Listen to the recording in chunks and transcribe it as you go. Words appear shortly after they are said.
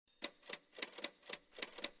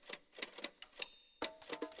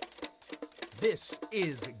This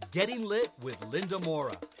is Getting Lit with Linda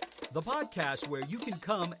Mora, the podcast where you can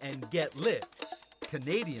come and get lit.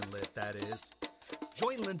 Canadian lit, that is.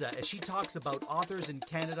 Join Linda as she talks about authors in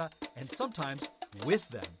Canada and sometimes with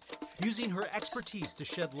them, using her expertise to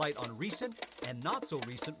shed light on recent and not so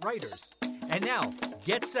recent writers. And now,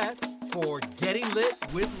 get set for Getting Lit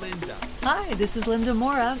with Linda. Hi, this is Linda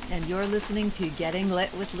Mora, and you're listening to Getting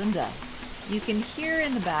Lit with Linda. You can hear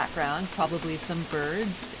in the background probably some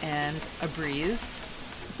birds and a breeze.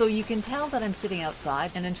 So you can tell that I'm sitting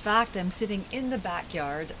outside, and in fact, I'm sitting in the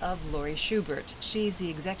backyard of Laurie Schubert. She's the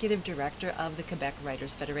executive director of the Quebec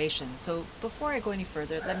Writers Federation. So before I go any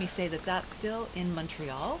further, let me say that that's still in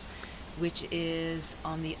Montreal, which is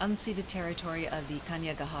on the unceded territory of the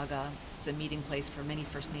Kanien'kehá:ka. It's a meeting place for many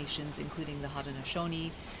First Nations, including the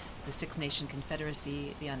Haudenosaunee, the Six Nation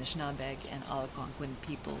Confederacy, the Anishinaabeg, and Algonquin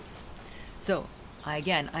peoples. So, I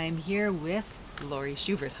am here with Laurie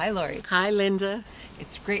Schubert. Hi, Laurie. Hi, Linda.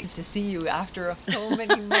 It's great to see you after so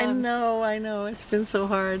many months. I know. It's been so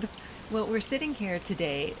hard. Well, we're sitting here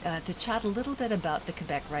today to chat a little bit about the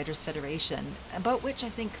Quebec Writers Federation, about which I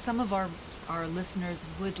think some of our listeners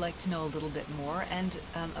would like to know a little bit more, and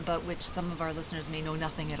about which some of our listeners may know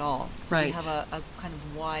nothing at all. So right. We have a kind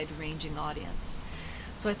of wide-ranging audience.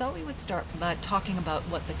 So I thought we would start by talking about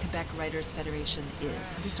what the Quebec Writers Federation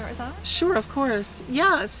is. Can we start with that? Sure, of course.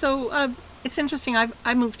 Yeah, so it's interesting.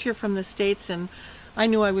 I moved here from the States, and I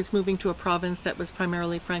knew I was moving to a province that was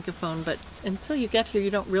primarily Francophone, but until you get here,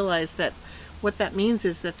 you don't realize that what that means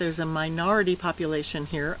is that there's a minority population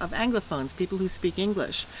here of Anglophones, people who speak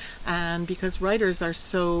English. And because writers are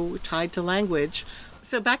so tied to language,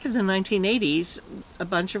 so back in the 1980s, a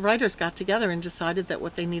bunch of writers got together and decided that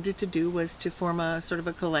what they needed to do was to form a sort of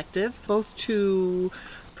a collective, both to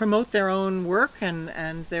promote their own work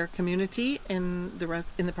and their community in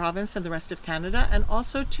the province and the rest of Canada, and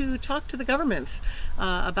also to talk to the governments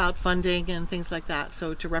about funding and things like that,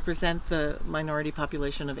 so to represent the minority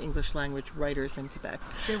population of English language writers in Quebec.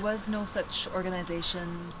 There was no such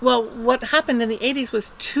organization? Well, what happened in the 80s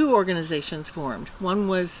was two organizations formed. One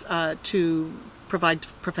was to provide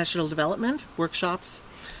professional development, workshops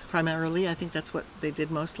primarily. I think that's what they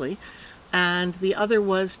did mostly. And the other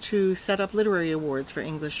was to set up literary awards for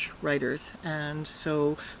English writers. And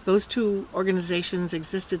so those two organizations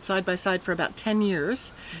existed side by side for about 10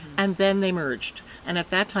 years, and then they merged. And at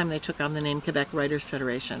that time, they took on the name Quebec Writers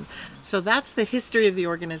Federation. So that's the history of the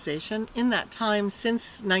organization. In that time,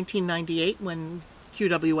 since 1998, when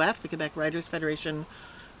QWF, the Quebec Writers Federation,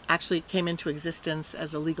 actually came into existence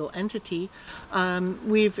as a legal entity,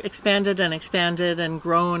 we've expanded and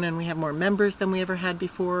grown, and we have more members than we ever had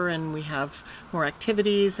before, and we have more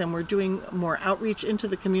activities, and we're doing more outreach into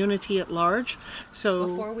the community at large. So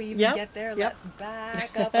before we even get there, let's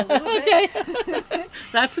back up a little bit.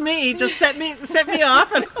 That's me. Just set me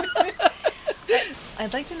off.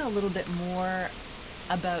 I'd like to know a little bit more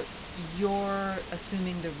about your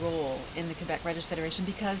assuming the role in the Quebec Writers Federation,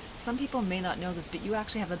 because some people may not know this, but you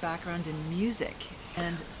actually have a background in music,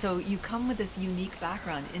 and so you come with this unique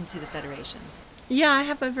background into the Federation. Yeah, I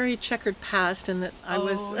have a very checkered past in that I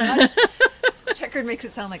was... Checkered makes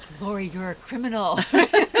it sound like, Laurie, you're a criminal.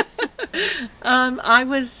 I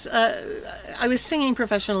was singing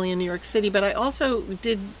professionally in New York City, but I also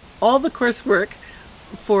did all the coursework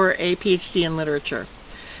for a PhD in literature.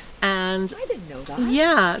 And I didn't know that.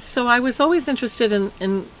 Yeah, so I was always interested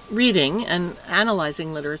in reading and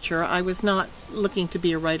analyzing literature. I was not looking to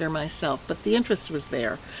be a writer myself, but the interest was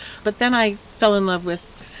there. But then I fell in love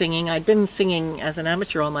with singing. I'd been singing as an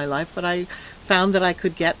amateur all my life, but I found that I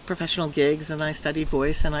could get professional gigs, and I studied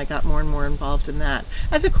voice, and I got more and more involved in that.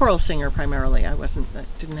 As a choral singer primarily, I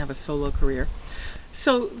didn't have a solo career.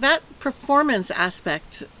 So that performance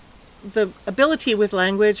aspect, the ability with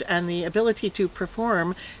language and the ability to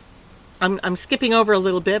perform, I'm skipping over a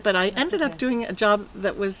little bit, but I ended up doing a job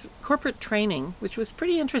that was corporate training, which was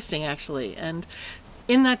pretty interesting, actually. And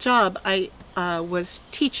in that job, I was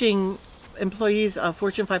teaching employees of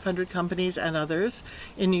Fortune 500 companies and others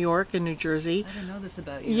in New York and New Jersey. I didn't know this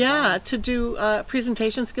about you. Yeah, to do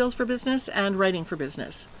presentation skills for business and writing for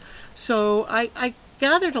business. So I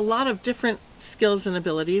gathered a lot of different skills and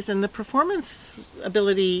abilities, and the performance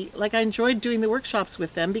ability, like I enjoyed doing the workshops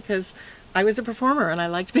with them because I was a performer and I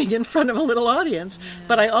liked being in front of a little audience,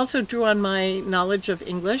 but I also drew on my knowledge of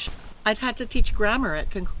English. I'd had to teach grammar at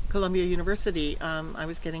Columbia University. I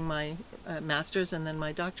was getting my master's and then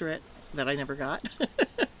my doctorate that I never got.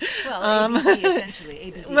 Well, ABD, essentially,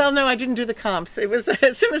 ABD. Well, no, I didn't do the comps. It was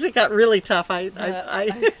as soon as it got really tough, I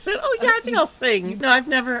said, "Oh yeah, I think I'll sing." No,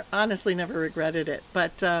 I've honestly never regretted it.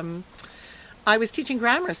 But I was teaching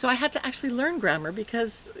grammar, so I had to actually learn grammar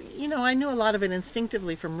because, I knew a lot of it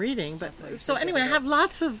instinctively from reading. But so anyway, I have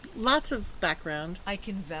lots of background. I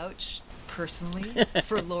can vouch personally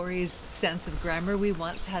for Lori's sense of grammar. We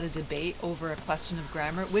once had a debate over a question of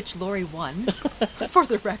grammar, which Lori won, for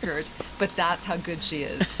the record, but that's how good she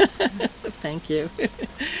is. Thank you.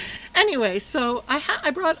 Anyway, so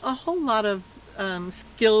I brought a whole lot of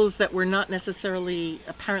skills that were not necessarily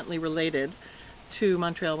apparently related to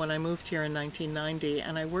Montreal when I moved here in 1990,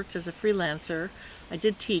 and I worked as a freelancer. I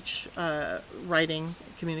did teach writing,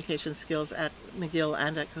 communication skills at McGill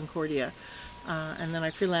and at Concordia, and then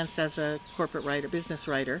I freelanced as a corporate writer, business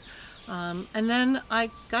writer, and then I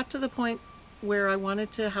got to the point where I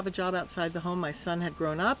wanted to have a job outside the home. My son had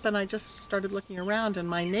grown up, and I just started looking around, and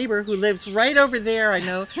my neighbor, who lives right over there, I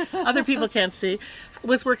know other people can't see,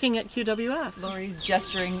 was working at QWF. Lori's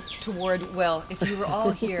gesturing toward, well, if you were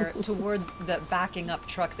all here, toward the backing up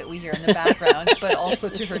truck that we hear in the background, but also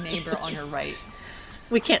to her neighbor on her right.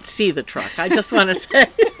 We can't see the truck, I just want to say.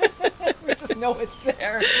 We just know it's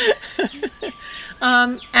there.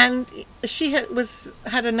 And she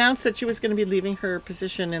had announced that she was going to be leaving her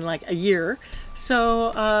position in like a year.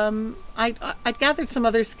 So I gathered some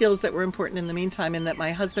other skills that were important in the meantime, in that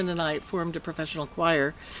my husband and I formed a professional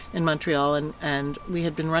choir in Montreal, and we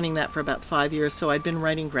had been running that for about 5 years. So I'd been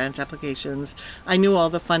writing grant applications. I knew all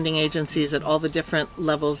the funding agencies at all the different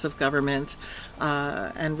levels of government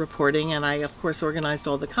and reporting, and I, of course, organized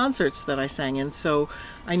all the concerts that I sang in. So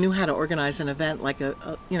I knew how to organize an event like a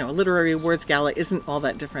literary awards gala isn't all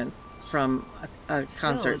that different from a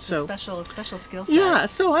concert. It's so a special skill set. Yeah,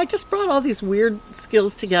 so I just brought all these weird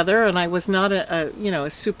skills together, and I was not a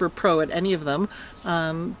super pro at any of them,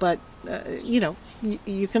 but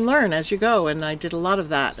you can learn as you go, and I did a lot of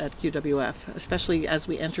that at QWF, especially as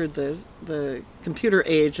we entered the computer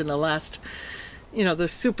age in the last, the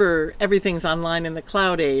super everything's online in the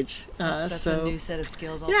cloud age. That's a new set of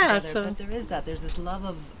skills altogether. Yeah, but there's this love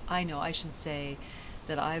of, I should say,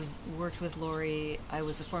 that I've worked with Lori. I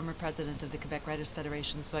was a former president of the Quebec Writers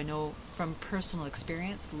Federation, so I know from personal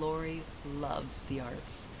experience, Lori loves the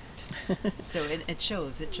arts. So it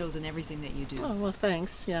shows in everything that you do. Oh, well,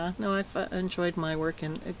 thanks. Yeah, no, I've enjoyed my work,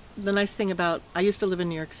 and the nice thing about, I used to live in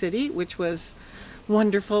New York City, which was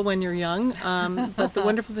wonderful when you're young, but the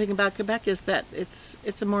wonderful thing about Quebec is that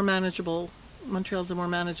it's a more manageable, Montreal's a more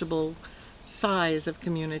manageable size of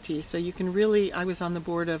community, so you can really, I was on the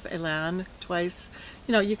board of Elan twice,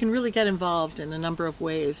 you can really get involved in a number of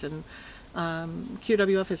ways, and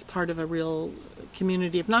QWF is part of a real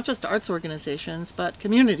community of not just arts organizations but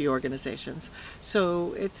community organizations,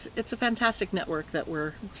 so it's a fantastic network that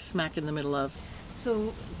we're smack in the middle of.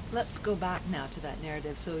 So let's go back now to that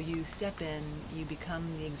narrative. So you step in, you become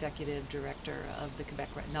the executive director of the Quebec,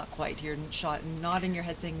 not quite, you're nodding your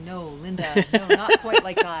head saying, no, Linda, no, not quite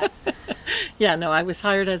like that. Yeah, no, I was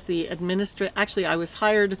hired as the administrator. Actually, I was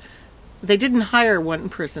hired, they didn't hire one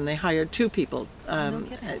person, they hired two people. No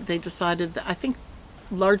kidding. They decided that, I think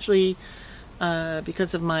largely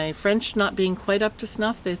because of my French not being quite up to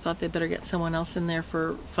snuff, they thought they'd better get someone else in there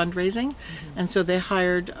for fundraising. Mm-hmm. And so they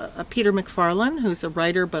hired Peter McFarlane, who's a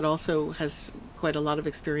writer but also has quite a lot of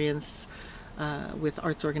experience with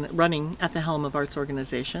running at the helm of arts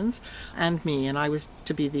organizations, and me, and I was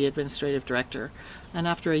to be the administrative director. And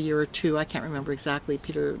after a year or two, I can't remember exactly,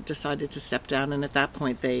 Peter decided to step down, and at that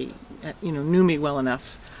point they knew me well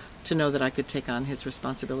enough to know that I could take on his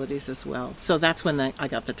responsibilities as well. So that's when I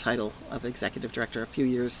got the title of executive director a few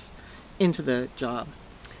years into the job.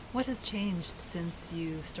 What has changed since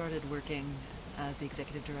you started working as the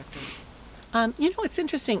executive director? It's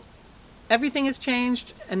interesting. Everything has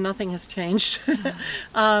changed and nothing has changed.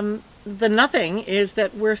 The nothing is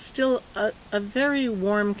that we're still a very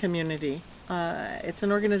warm community. It's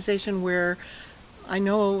an organization where I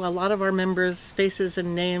know a lot of our members' faces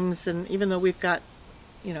and names, and even though we've got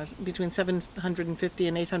between 750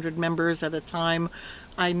 and 800 members at a time,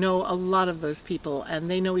 I know a lot of those people,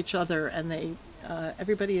 and they know each other, and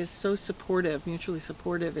everybody is so supportive, mutually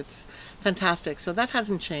supportive. It's fantastic. So that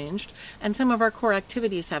hasn't changed, and some of our core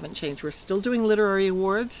activities haven't changed. We're still doing literary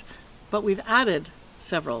awards, but we've added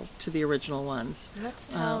several to the original ones. Let's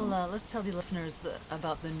tell the listeners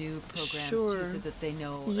about the new programs Sure. too, so that they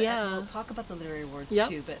know. Yeah. And we'll talk about the literary awards Yep.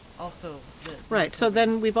 too, but also the Right. So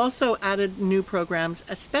then we've also added new programs,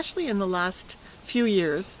 especially in the last few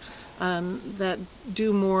years, that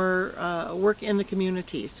do more work in the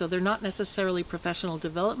community. So they're not necessarily professional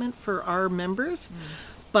development for our members,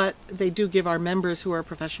 but they do give our members who are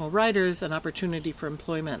professional writers an opportunity for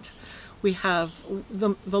employment. We have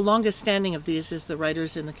the longest standing of these is the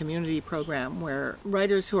Writers in the Community program, where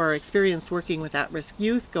writers who are experienced working with at-risk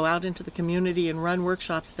youth go out into the community and run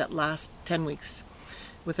workshops that last 10 weeks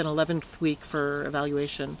with an 11th week for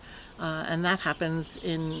evaluation. And that happens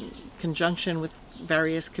in conjunction with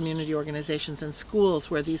various community organizations and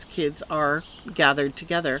schools where these kids are gathered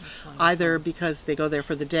together, either because they go there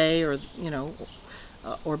for the day or,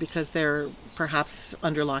 or because they're perhaps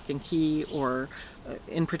under lock and key or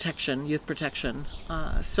in protection, youth protection.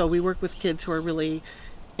 So we work with kids who are really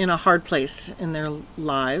in a hard place in their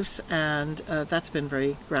lives, and that's been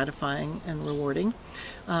very gratifying and rewarding.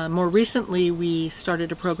 More recently, we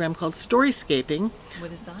started a program called Storyscaping.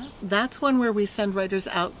 What is that? That's one where we send writers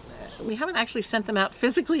out. We haven't actually sent them out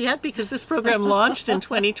physically yet because this program launched in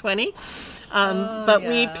 2020, but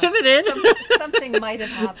we pivoted. Something might have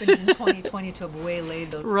happened in 2020 to have waylaid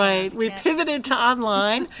those. Right, we pivoted to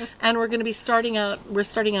online, and we're going to be starting out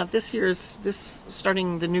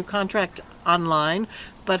starting the new contract online,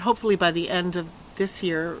 but hopefully by the end of this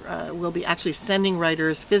year, we'll be actually sending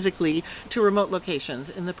writers physically to remote locations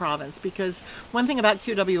in the province, because one thing about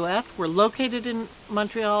QWF, we're located in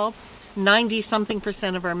Montreal,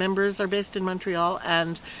 90-something% of our members are based in Montreal,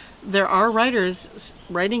 and there are writers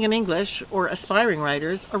writing in English or aspiring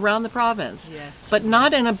writers around the province, but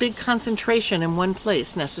not in a big concentration in one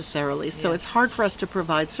place necessarily. So it's hard for us to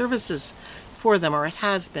provide services for them, or it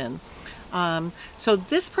has been. So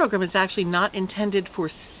this program is actually not intended for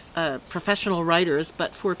professional writers,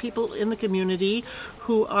 but for people in the community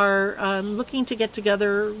who are looking to get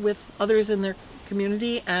together with others in their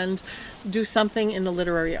community and do something in the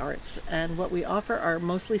literary arts. And what we offer are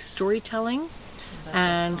mostly storytelling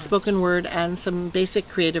and spoken word and some basic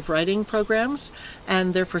creative writing programs.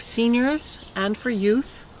 And they're for seniors and for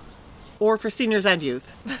youth, or for seniors and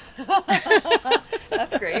youth.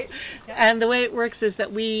 That's great. Yeah. And the way it works is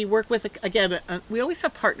that we work with, we always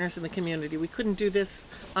have partners in the community. We couldn't do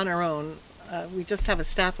this on our own. We just have a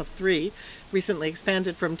staff of 3, recently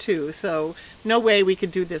expanded from 2. So no way we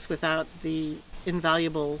could do this without the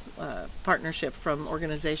invaluable partnership from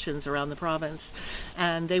organizations around the province.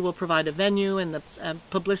 And they will provide a venue and the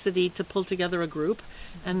publicity to pull together a group.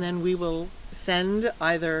 And then we will send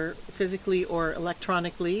either physically or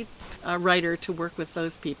electronically a writer to work with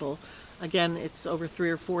those people. Again, it's over 3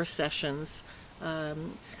 or 4 sessions.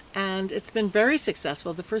 And it's been very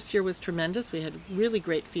successful. The first year was tremendous. We had really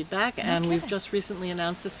great feedback, and we've just recently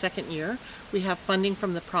announced the second year. We have funding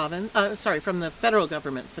from the from the federal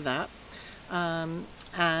government for that. And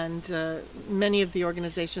many of the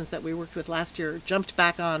organizations that we worked with last year jumped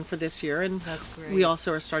back on for this year, and that's great. We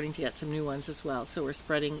also are starting to get some new ones as well. So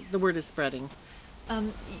the word is spreading.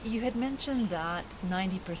 You had mentioned that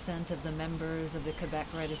 90% of the members of the Quebec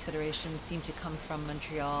Writers Federation seem to come from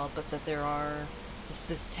Montreal, but that there are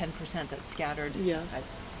this 10% that's scattered at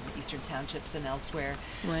eastern townships and elsewhere.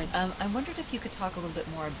 Right. I wondered if you could talk a little bit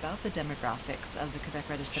more about the demographics of the Quebec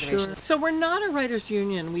Writers Federation. Sure. So we're not a writers'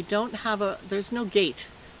 union. We don't have there's no gate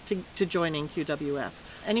to joining QWF.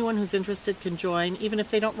 Anyone who's interested can join, even if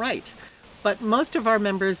they don't write. But most of our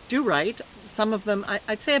members do write. Some of them,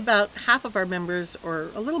 I'd say about half of our members, or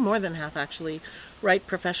a little more than half actually, write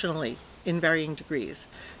professionally in varying degrees.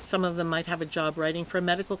 Some of them might have a job writing for a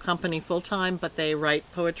medical company full-time, but they write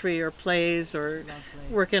poetry or plays or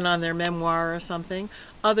working on their memoir or something.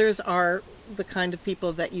 Others are the kind of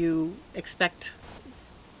people that you expect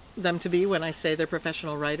them to be when I say they're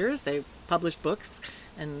professional writers. They publish books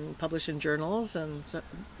and publish in journals, and so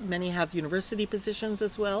many have university positions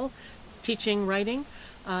as well, teaching writing.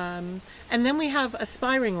 And then we have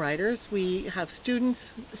aspiring writers. We have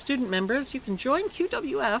student members. You can join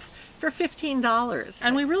QWF for $15.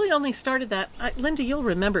 And we really only started that, Linda, you'll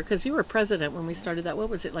remember, because you were president when we started that. What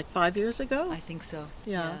was it, like 5 years ago? I think so.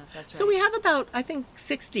 Yeah, that's right. So we have about, I think,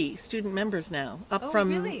 60 student members now.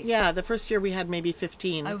 Really? Yeah, the first year we had maybe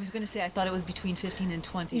 15. I was going to say, I thought it was between 15 and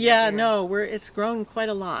 20. Yeah, no, it's grown quite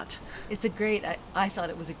a lot. It's I thought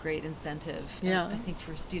it was a great incentive. Yeah. I think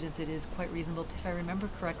for students it is quite reasonable. If I remember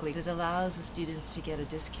correctly, it allows the students to get a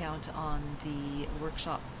discount on the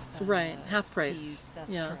workshop. Right, half price. Fees. That's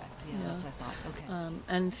correct. Yeah, that's what I thought. Okay.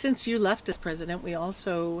 And since you left as president, we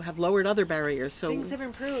also have lowered other barriers. So things have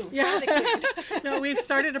improved. Yeah. No, we've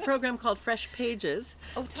started a program called Fresh Pages.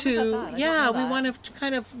 Oh, tell me about that. I don't know that. We want to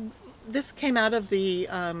kind of. This came out of the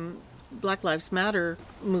Black Lives Matter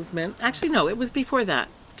movement. Actually, no, it was before that.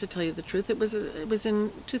 To tell you the truth, it was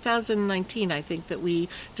in 2019, I think, that we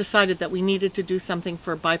decided that we needed to do something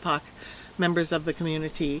for BIPOC members of the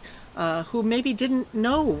community. who maybe didn't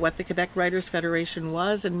know what the Quebec Writers Federation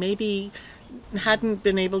was and maybe hadn't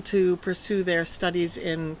been able to pursue their studies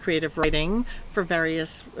in creative writing for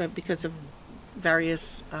because of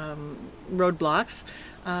various roadblocks.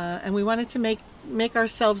 And we wanted to make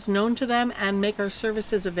ourselves known to them and make our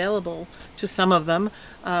services available to some of them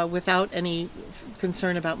without any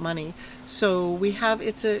concern about money. So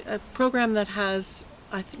it's a program that has,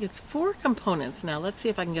 I think it's 4 components now. Let's see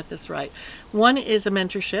if I can get this right. One is a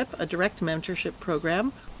mentorship, a direct mentorship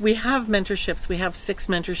program. We have mentorships. We have 6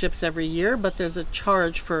 mentorships every year, but there's a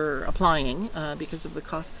charge for applying because of the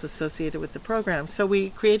costs associated with the program. So we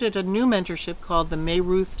created a new mentorship called the May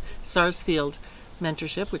Ruth Sarsfield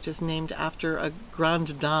mentorship, which is named after a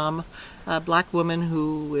grande dame, a black woman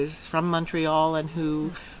who is from Montreal and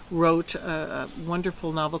who wrote a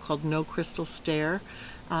wonderful novel called No Crystal Stair,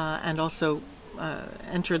 and also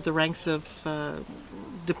entered the ranks of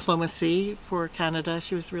diplomacy for Canada.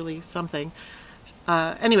 She was really something.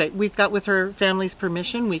 Anyway, we've got, with her family's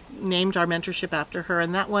permission, we named our mentorship after her,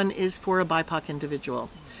 and that one is for a BIPOC individual.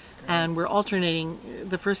 And we're alternating.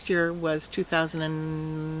 The first year was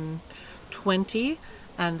 2020,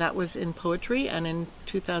 and that was in poetry, and in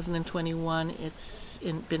 2021 it's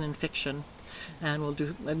been in fiction. And we'll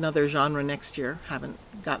do another genre next year. Haven't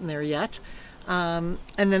gotten there yet. And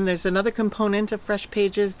then there's another component of Fresh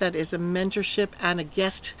Pages that is a mentorship and a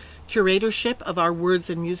guest curatorship of our Words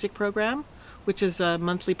and Music program, which is a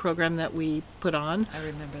monthly program that we put on. I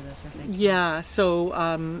remember this, I think. Yeah, so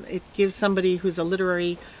it gives somebody who's a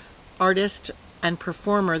literary artist and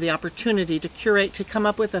performer the opportunity to curate, to come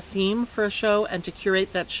up with a theme for a show and to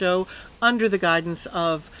curate that show under the guidance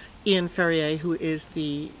of Ian Ferrier, who is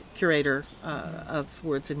the curator of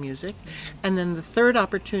Words and Music. And then the third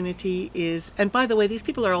opportunity is, and by the way, these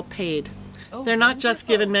people are all paid. They're not just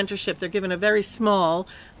given mentorship, they're given a very small,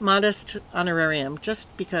 modest honorarium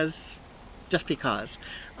just because. That's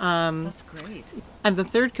great. And the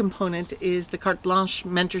third component is the carte blanche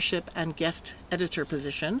mentorship and guest editor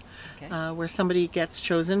position, where somebody gets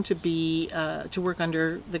chosen to be to work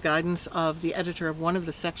under the guidance of the editor of one of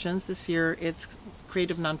the sections. This year it's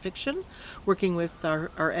creative nonfiction, working with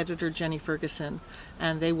our editor Jenny Ferguson,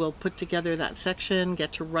 and they will put together that section,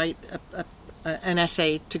 get to write an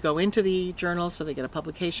essay to go into the journal, so they get a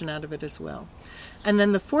publication out of it as well. And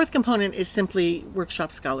then the fourth component is simply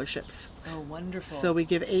workshop scholarships. Oh, wonderful. So we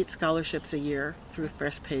give 8 scholarships a year through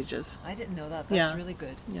Fresh Pages. I didn't know that. That's really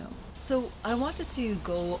good. Yeah. So I wanted to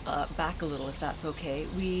go back a little, if that's okay.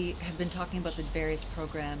 We have been talking about the various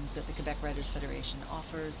programs that the Quebec Writers Federation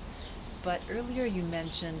offers, but earlier you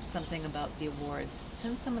mentioned something about the awards.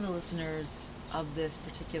 Since some of the listeners of this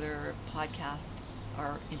particular podcast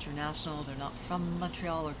are international, they're not from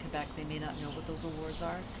Montreal or Quebec, they may not know what those awards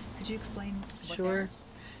are. Could you explain what they are?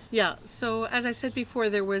 Yeah, so as I said before,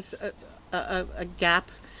 there was a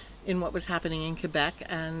gap in what was happening in Quebec,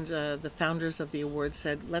 and the founders of the award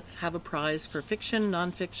said, let's have a prize for fiction,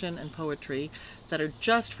 nonfiction, and poetry that are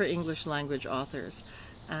just for English language authors.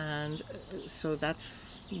 And so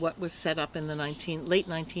that's what was set up in the late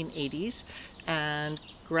 1980s, and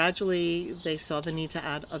gradually they saw the need to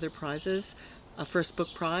add other prizes. A first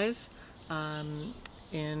book prize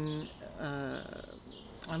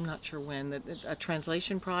I'm not sure when, a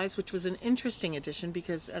translation prize, which was an interesting addition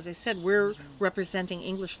because, as I said, we're representing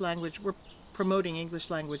English language, we're promoting English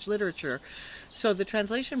language literature. So the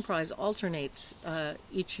translation prize alternates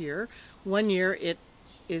each year. One year it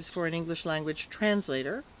is for an English language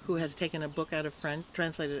translator who has taken a book out of French,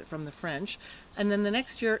 translated it from the French. And then the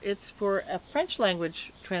next year it's for a French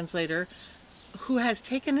language translator who has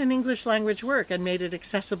taken an English language work and made it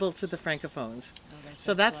accessible to the Francophones.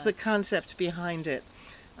 So that's the concept behind it.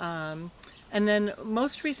 And then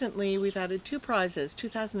most recently we've added 2 prizes.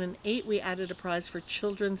 2008 we added a prize for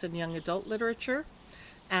children's and young adult literature,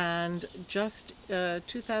 and just I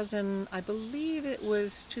believe it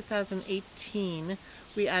was 2018,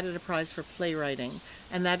 we added a prize for playwriting,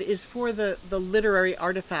 and that is for the literary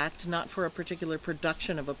artifact, not for a particular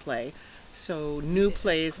production of a play. So new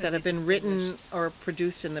plays that have been written or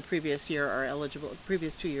produced in the previous year are eligible,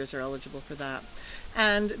 previous 2 years are eligible for that.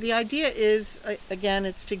 And the idea is, again,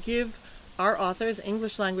 it's to give our authors,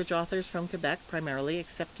 English language authors from Quebec primarily,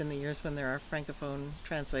 except in the years when there are Francophone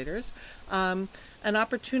translators, an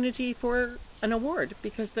opportunity for an award,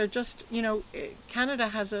 because they're just, Canada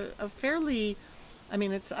has a fairly,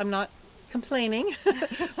 I'm not complaining,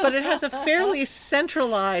 but it has a fairly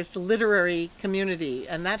centralized literary community,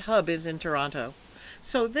 and that hub is in Toronto.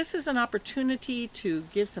 So this is an opportunity to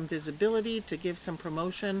give some visibility, to give some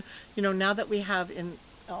promotion. Now that we have in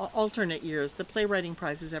alternate years, the playwriting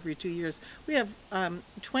prizes every 2 years, we have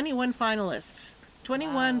 21 finalists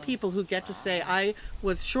 21 Wow. people who get to say, I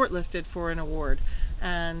was shortlisted for an award.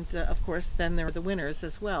 And of course, then there are the winners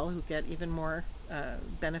as well, who get even more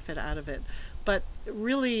benefit out of it. But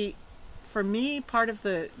really, for me, part of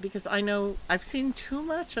because I know I've seen too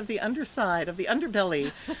much of the underside, of the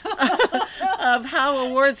underbelly of how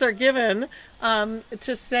awards are given,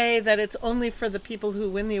 to say that it's only for the people who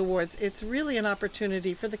win the awards. It's really an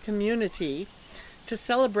opportunity for the community to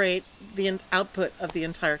celebrate the output of the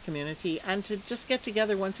entire community and to just get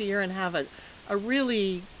together once a year and have a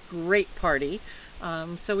really great party.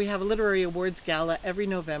 So we have a literary awards gala every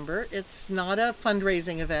November. It's not a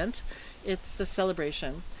fundraising event, it's a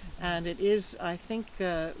celebration. And it is, I think,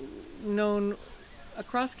 known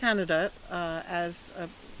across Canada as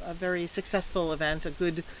a very successful event, a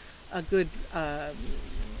good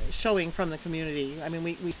showing from the community. I mean,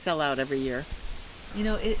 we sell out every year. You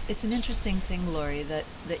know, it's an interesting thing, Laurie, that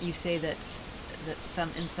you say that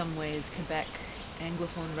in some ways Quebec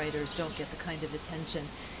Anglophone writers don't get the kind of attention.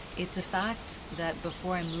 It's a fact that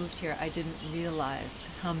before I moved here, I didn't realize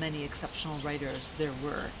how many exceptional writers there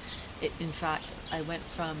were. In fact, I went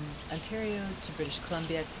from Ontario to British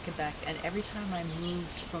Columbia to Quebec, and every time I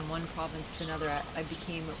moved from one province to another, I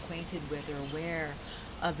became acquainted with or aware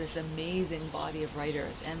of this amazing body of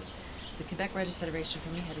writers. And the Quebec Writers Federation, for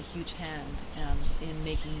me, had a huge hand in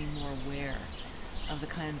making me more aware of the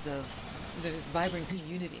kinds of the vibrant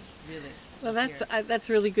community, really. Well, that's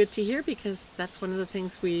really good to hear, because that's one of the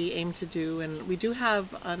things we aim to do. And we do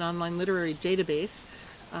have an online literary database,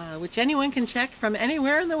 which anyone can check from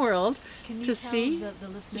anywhere in the world Can you to tell see. the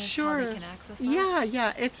listeners Sure. how they can access that?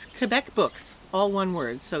 Yeah. It's Quebec Books, all one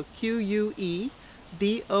word. So QUEBOOKS,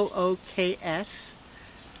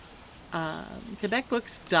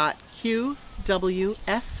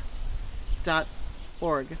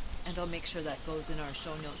 quebecbooks.qwf.org. And I'll make sure that goes in our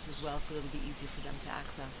show notes as well, so it'll be easy for them to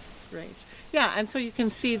access. Right. Yeah, and so you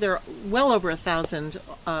can see there are well over 1,000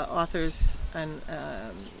 authors and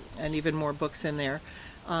even more books in there.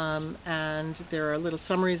 And there are little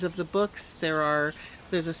summaries of the books.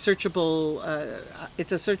 There's a searchable,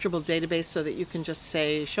 it's a searchable database, so that you can just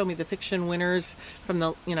say, show me the fiction winners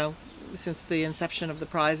from since the inception of the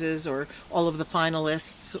prizes, or all of the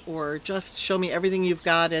finalists, or just show me everything you've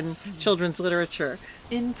got in children's literature.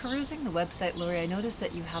 In perusing the website, Laurie, I noticed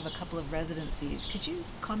that you have a couple of residencies. Could you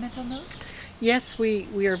comment on those? Yes,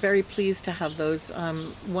 we are very pleased to have those.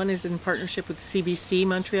 One is in partnership with CBC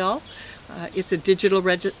Montreal. It's a digital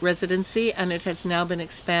residency, and it has now been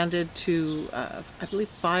expanded to, I believe,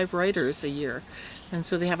 5 writers a year. And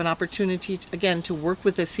so they have an opportunity, again, to work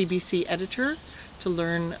with a CBC editor to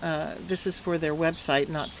learn, this is for their website,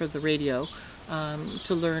 not for the radio,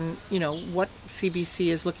 to learn, what CBC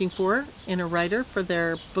is looking for in a writer for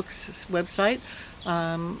their book's website.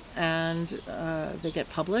 And they get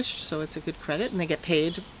published, so it's a good credit, and they get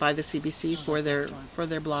paid by the CBC for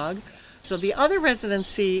their blog. So the other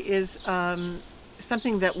residency is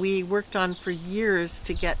something that we worked on for years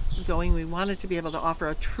to get going. We wanted to be able to offer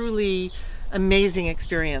a truly amazing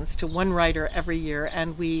experience to one writer every year,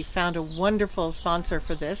 and we found a wonderful sponsor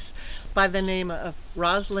for this by the name of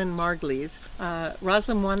Rosalind Margles.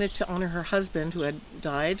 Rosalind wanted to honor her husband who had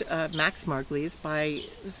died, Max Margles, by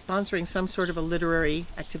sponsoring some sort of a literary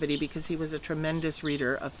activity, because he was a tremendous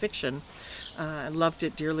reader of fiction, loved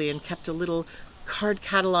it dearly, and kept a little card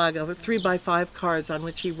catalog of 3x5 cards on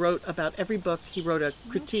which he wrote about every book. He wrote a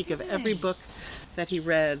critique of every book that he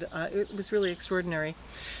read. It was really extraordinary.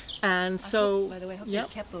 And by the way, I hope you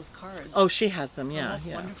kept those cards. Oh, she has them, yeah, that's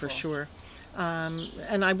wonderful. For sure.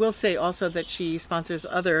 And I will say also that she sponsors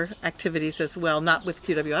other activities as well, not with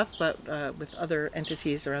QWF, but with other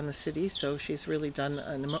entities around the city. So she's really done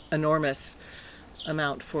an enormous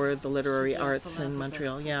amount for the literary arts in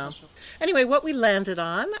Montreal. Yeah. Anyway, what we landed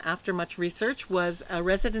on after much research was a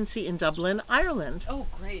residency in Dublin, Ireland. Oh,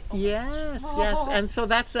 great. Oh, yes. And so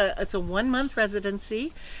it's a 1-month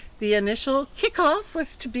residency. The initial kickoff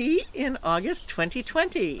was to be in August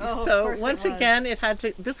 2020. Oh, so once again,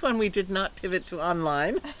 this one we did not pivot to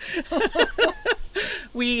online.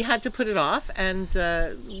 We had to put it off, and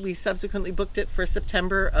we subsequently booked it for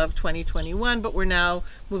September of 2021, but we're now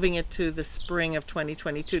moving it to the spring of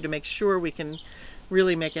 2022 to make sure we can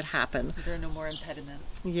really make it happen. There are no more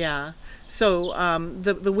impediments. Yeah. So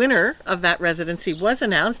the winner of that residency was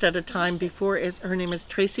announced at a time before. Her name is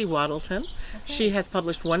Tracy Waddleton. Okay. She has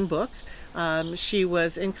published 1 book. She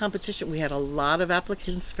was in competition. We had a lot of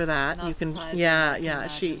applicants for that.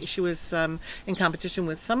 She was in competition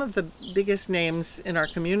with some of the biggest names in our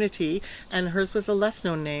community, and hers was a less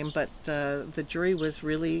known name, but the jury was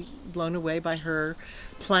really blown away by her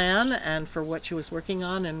plan and for what she was working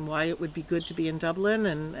on and why it would be good to be in Dublin,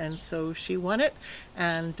 and so she won it.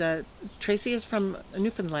 And Tracy is from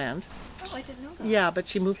Newfoundland. Oh, I didn't know that. Yeah, but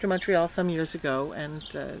she moved to Montreal some years ago and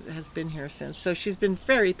has been here since. So she's been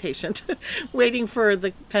very patient, waiting for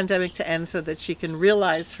the pandemic to end so that she can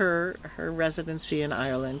realize her residency in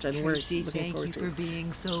Ireland. And Tracy, we're looking thank forward you to for it.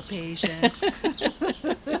 being so patient.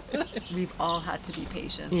 We've all had to be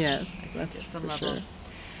patient. Yes, I think, that's at some for level. sure.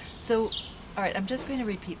 So, all right, I'm just going to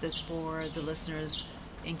repeat this for the listeners.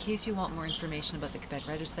 In case you want more information about the Quebec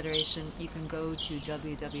Writers Federation, you can go to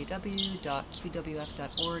www.qwf.org,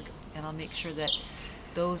 and I'll make sure that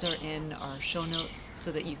those are in our show notes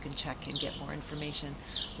so that you can check and get more information.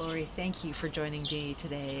 Lori, thank you for joining me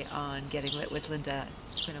today on Getting Lit with Linda.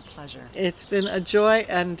 It's been a pleasure. It's been a joy,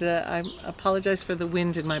 and I apologize for the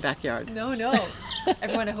wind in my backyard. No.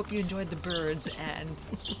 Everyone, I hope you enjoyed the birds and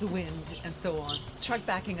the wind and so on. Truck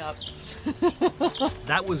backing up.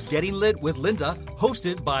 That was Getting Lit with Linda,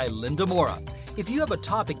 hosted by Linda Mora. If you have a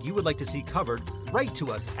topic you would like to see covered, write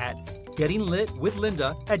to us at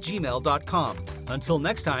gettinglitwithlinda@gmail.com. Until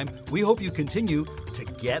next time, we hope you continue to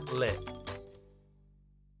get lit.